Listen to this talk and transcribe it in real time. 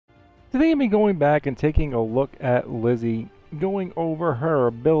Today I'm going back and taking a look at Lizzie, going over her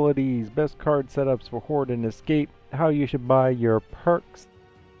abilities, best card setups for Horde and Escape, how you should buy your perks,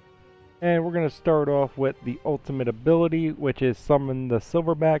 and we're going to start off with the ultimate ability, which is Summon the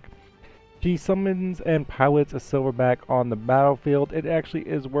Silverback. She summons and pilots a Silverback on the battlefield. It actually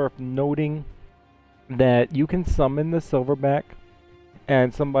is worth noting that you can summon the Silverback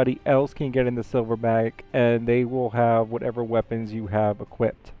and somebody else can get in the Silverback and they will have whatever weapons you have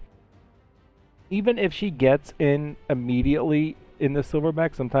equipped. Even if she gets in immediately in the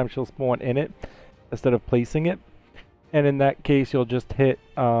Silverback, sometimes she'll spawn in it instead of placing it. And in that case, you'll just hit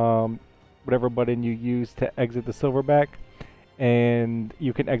whatever button you use to exit the Silverback. And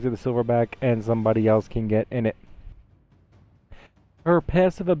you can exit the Silverback and somebody else can get in it. Her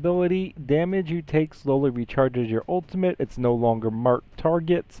passive ability, damage you take slowly recharges your ultimate. It's no longer marked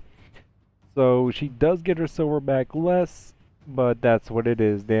targets. So she does get her Silverback less, but that's what it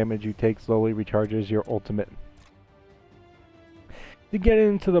is. Damage you take slowly recharges your ultimate. To get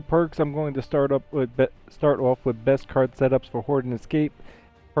into the perks, I'm going to start off with best card setups for Horde and Escape.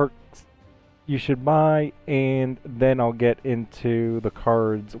 Perks you should buy, and then I'll get into the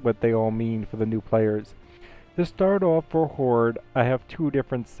cards, what they all mean for the new players. To start off for Horde, I have two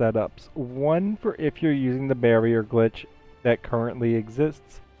different setups. One for if you're using the barrier glitch that currently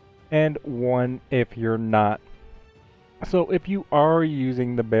exists, and one if you're not. So if you are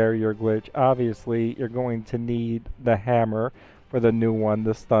using the barrier glitch, obviously you're going to need the hammer for the new one,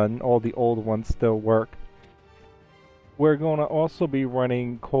 the stun. All the old ones still work. We're going to also be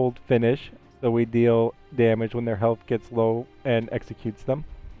running cold finish, so we deal damage when their health gets low and executes them.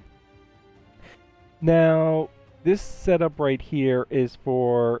 Now, this setup right here is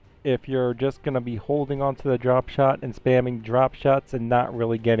for if you're just going to be holding onto the drop shot and spamming drop shots and not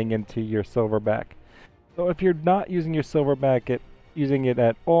really getting into your Silverback. So if you're not using your Silverback, using it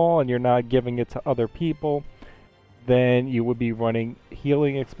at all, and you're not giving it to other people, then you would be running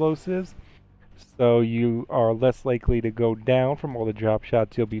healing explosives. So you are less likely to go down from all the drop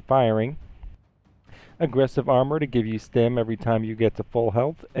shots you'll be firing. Aggressive armor to give you stim every time you get to full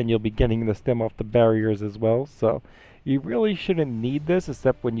health, and you'll be getting the stim off the barriers as well. So you really shouldn't need this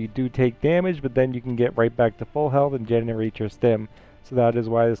except when you do take damage, but then you can get right back to full health and generate your stim. So that is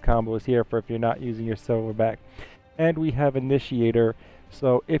why this combo is here for if you're not using your Silverback. And we have Initiator.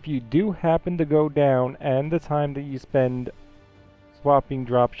 So if you do happen to go down and the time that you spend swapping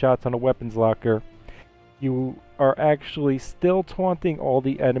drop shots on a weapons locker, you are actually still taunting all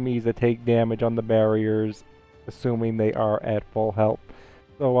the enemies that take damage on the barriers, assuming they are at full health.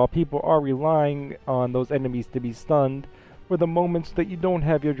 So while people are relying on those enemies to be stunned, for the moments that you don't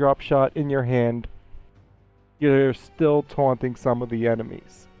have your drop shot in your hand, you're still taunting some of the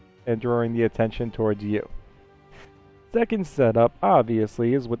enemies and drawing the attention towards you. Second setup,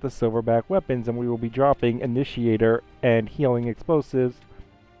 obviously, is with the Silverback weapons, and we will be dropping Initiator and Healing Explosives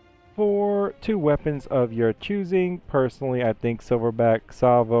for two weapons of your choosing. Personally, I think Silverback,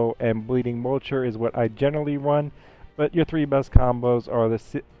 Salvo, and Bleeding Vulture is what I generally run, but your three best combos are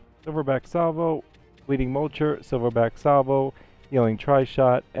the Silverback Salvo, Bleeding Vulture, Silverback Salvo, Healing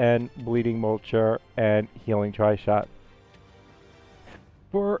Tri-Shot, and Bleeding Vulture and Healing Tri-Shot.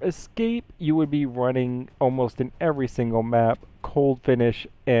 For Escape, you would be running almost in every single map Cold Finish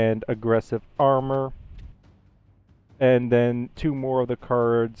and Aggressive Armor. And then two more of the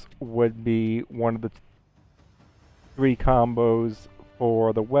cards would be one of the three combos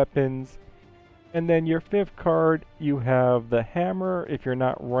for the weapons. And then your fifth card, you have the Hammer if you're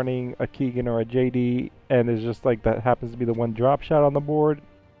not running a Keegan or a JD, and it's just like that happens to be the one drop shot on the board.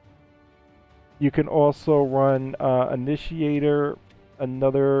 You can also run Initiator.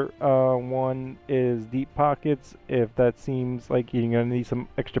 Another one is Deep Pockets if that seems like you're going to need some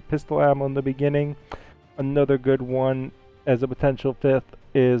extra pistol ammo in the beginning. Another good one as a potential fifth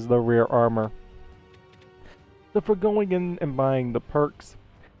is the Rear Armor. So for going in and buying the perks,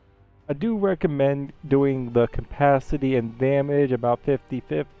 I do recommend doing the capacity and damage about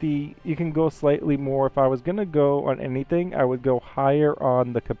 50-50. You can go slightly more. If I was going to go on anything, I would go higher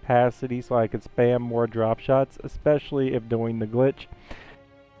on the capacity so I could spam more drop shots, especially if doing the glitch.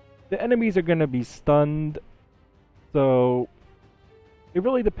 The enemies are going to be stunned, so it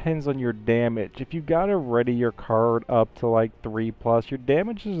really depends on your damage. If you got to ready your card up to like 3+, your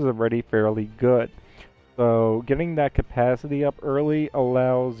damage is already fairly good. So getting that capacity up early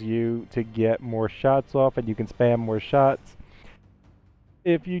allows you to get more shots off and you can spam more shots.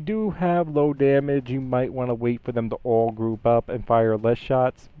 If you do have low damage, you might want to wait for them to all group up and fire less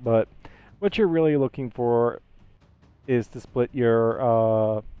shots, but what you're really looking for is to split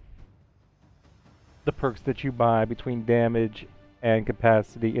your the perks that you buy between damage and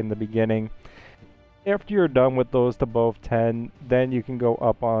capacity in the beginning. After you're done with those to both 10, then you can go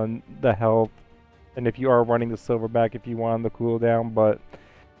up on the health, and if you are running the silverback, if you want the cooldown. But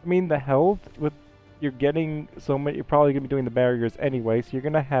I mean, the health with you're getting so many, you're probably gonna be doing the barriers anyway, so you're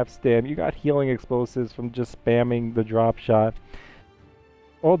gonna have stam. You got healing explosives from just spamming the drop shot.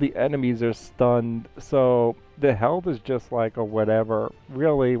 All the enemies are stunned, so the health is just like a whatever.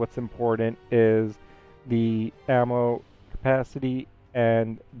 Really, what's important is the ammo capacity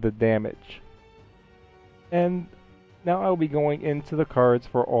and the damage. And now I'll be going into the cards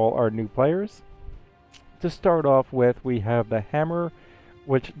for all our new players. To start off with, we have the hammer,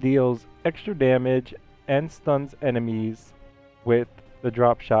 which deals extra damage and stuns enemies with the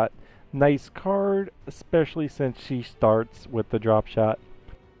drop shot. Nice card, especially since she starts with the drop shot.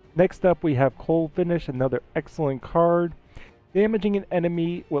 Next up, we have Cold Finish, another excellent card. Damaging an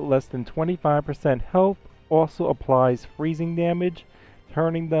enemy with less than 25% health also applies freezing damage,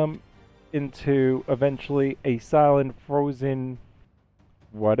 turning them into eventually a silent frozen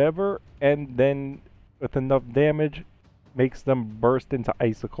whatever, and then with enough damage makes them burst into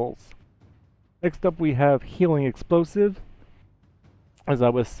icicles. Next up, we have Healing Explosive. As I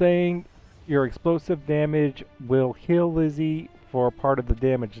was saying, your explosive damage will heal Lizzie for part of the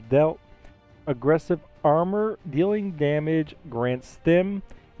damage dealt. Aggressive Armor, dealing damage grants stim.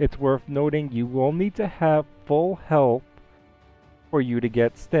 It's worth noting you will need to have full health for you to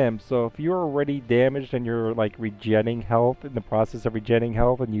get stim. So if you're already damaged and you're like regenerating health, in the process of regenerating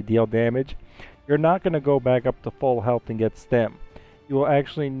health, and you deal damage, you're not going to go back up to full health and get stim. You will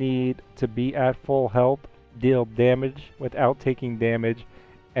actually need to be at full health, deal damage without taking damage,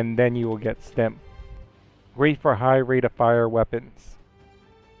 and then you will get stim. Great for high rate of fire weapons.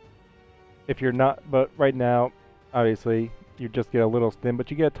 If you're not, but right now, obviously, you just get a little stim,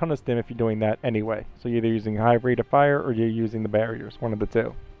 but you get a ton of stim if you're doing that anyway. So you're either using high rate of fire or you're using the barriers, one of the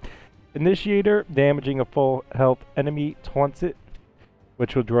two. Initiator, damaging a full health enemy taunts it,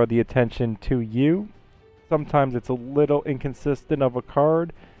 which will draw the attention to you. Sometimes it's a little inconsistent of a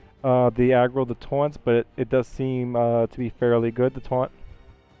card, the aggro, the taunts, but it does seem to be fairly good, the taunt.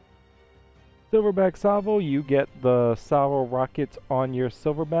 Silverback Salvo, you get the salvo rockets on your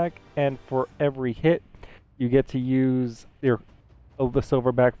silverback, and for every hit, you get to use the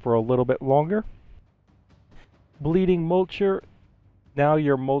silverback for a little bit longer. Bleeding Mulcher, now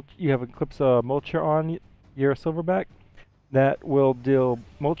you have Eclipse Mulcher on your silverback. That will deal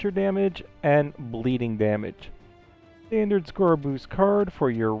Mulcher damage and bleeding damage. Standard Score Boost card for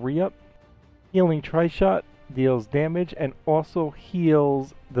your re-up. Healing Tri-Shot deals damage and also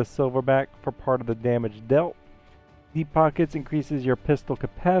heals the silverback for part of the damage dealt. Deep Pockets increases your pistol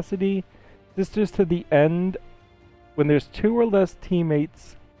capacity. Sisters to the End, when there's 2 or less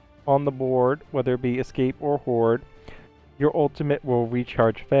teammates on the board, whether it be Escape or Horde, your ultimate will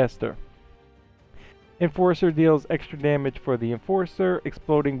recharge faster. Enforcer deals extra damage for the Enforcer.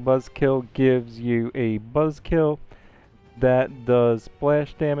 Exploding Buzzkill gives you a Buzzkill that does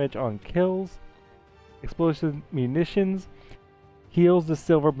splash damage on kills. Explosive Munitions heals the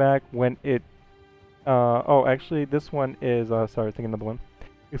silverback when it... oh, actually, this one is... sorry, thinking another one.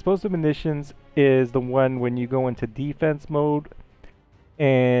 Explosive Munitions is the one when you go into defense mode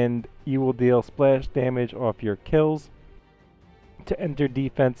and you will deal splash damage off your kills. To enter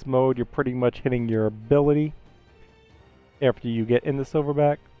defense mode, you're pretty much hitting your ability after you get in the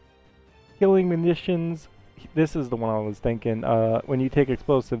silverback. Killing Munitions, this is the one I was thinking. When you take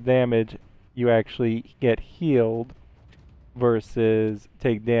explosive damage, you actually get healed versus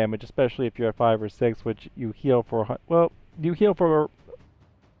take damage, especially if you're at 5 or 6, which you heal for, well, you heal for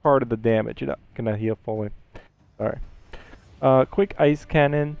part of the damage. You're not gonna heal fully. Alright. Quick Ice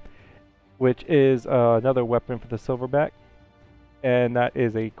Cannon, which is another weapon for the silverback, and that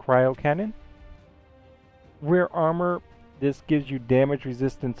is a cryo cannon. Rear Armor, this gives you damage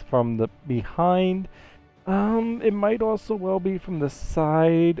resistance from the behind. It might also well be from the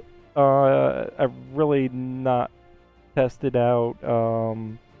side. I've really not tested out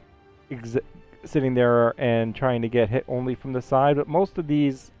sitting there and trying to get hit only from the side, but most of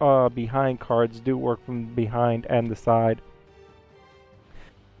these behind cards do work from behind and the side.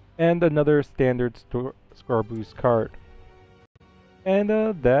 And another standard score boost card. And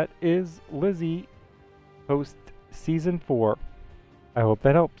that is Lizzie post Season 4. I hope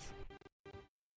that helps.